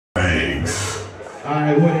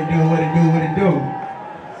Alright, what it do?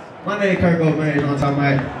 My name Kirko Bangz, on top of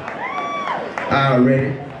my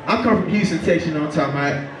already. I come from Houston, Texas, on top of my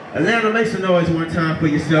Atlanta. Make some noise one time for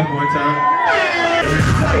yourself one time.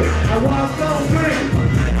 I walk on green.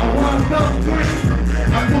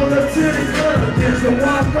 I pull up to the club just to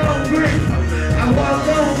walk on green. I walk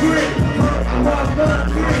on green.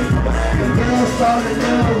 The girls fall in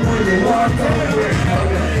love when you walk on green.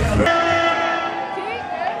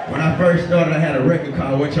 When I first started, I had a record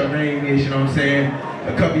called What Your Name Is, you know what I'm saying?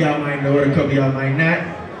 A couple y'all might know it, a couple y'all might not.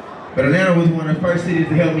 But Atlanta was one of the first cities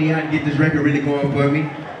to help me out and get this record really going for me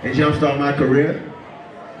and jumpstart my career.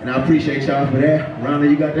 And I appreciate y'all for that. Rhonda,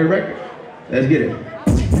 you got that record? Let's get it.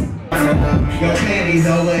 Your panties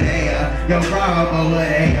over there, your bra over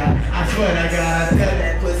there. I swear to God, tell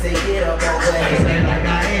that pussy get up over there. Say like I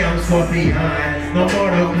am Scorpion, no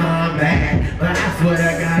Mortal Kombat. But I swear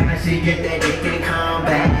to God, she get that dick and come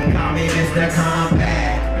back. Call me Mr.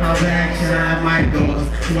 Combat. Come back, Shawn Michaels.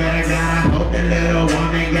 Swear to God, I hope the little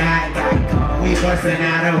woman got caught. We busting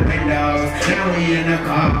out the windows, now we in the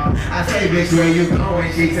car. I say, bitch, where you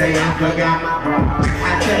going? She say, I forgot my bra.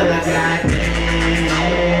 I tell her, goddamn,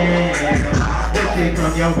 this shit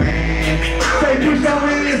from your band. Say, push your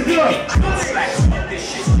hands up. This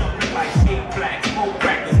shit jumping like 8 blacks, 4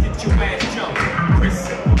 crackers, get your ass jumping. Chris,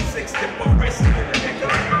 6 dipper, wrist,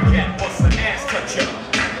 cat bust an ass toucher.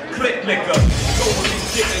 Click liquor, go with these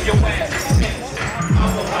jigging your ass is tense.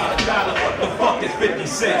 I'm about $1, what the fuck is 50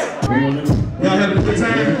 cents? Y'all having a good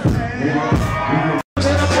time?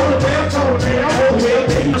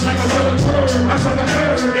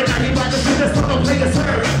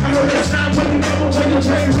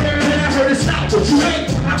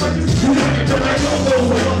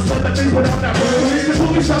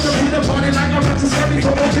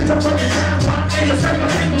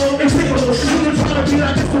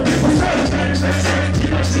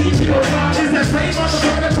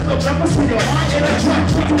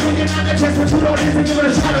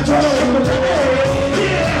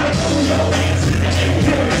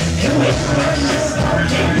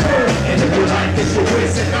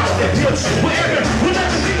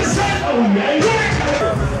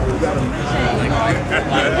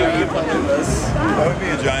 That would be a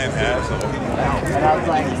giant asshole. And I was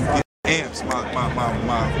like, Amps,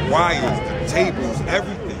 my wires, the tables,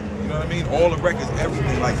 everything. You know what I mean? All the records,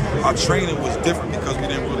 everything. Like, our training was different because we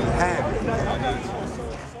didn't really have it.